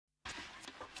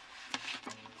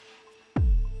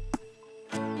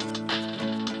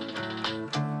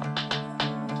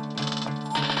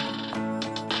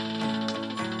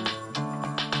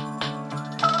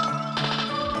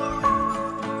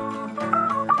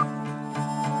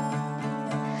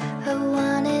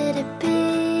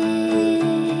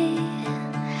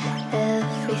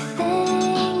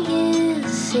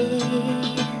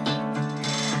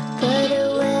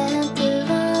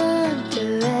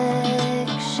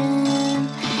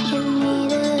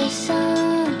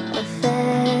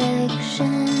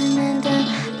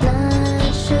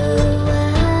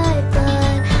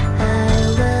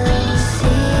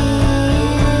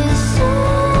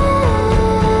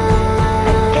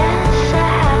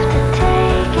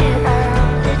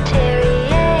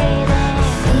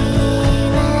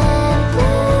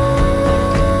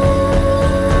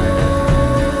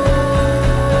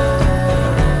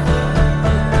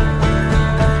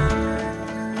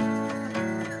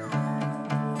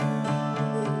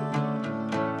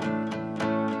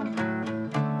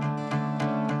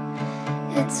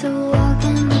to walk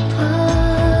in the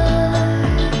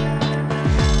park.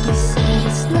 You said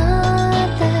it's not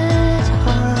that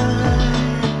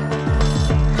hard.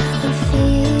 I'm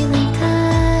feeling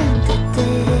kinda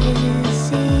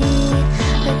dizzy.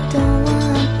 I don't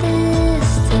want this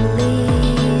to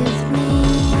leave me,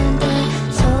 and I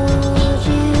told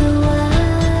you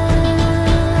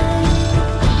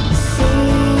I'd see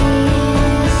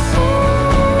you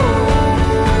soon.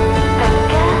 I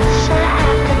guess I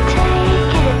have to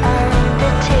take it, I'm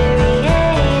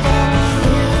deteriorating.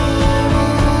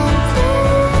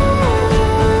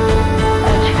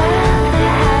 I'd rather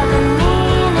have a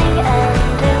meaning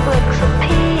and it looks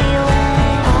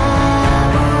appealing. I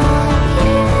want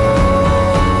you.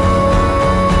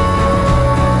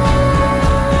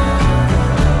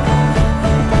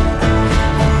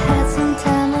 I had some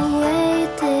time away,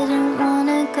 didn't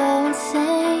wanna go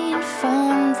insane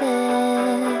from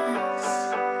this.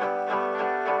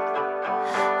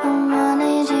 I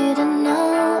wanted you to know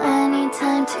I need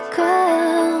time to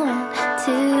grow and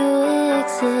to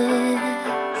exist.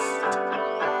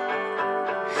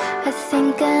 I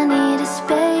think I need a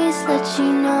space, let you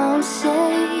know I'm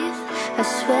safe. I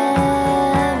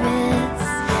swear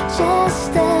it's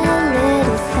just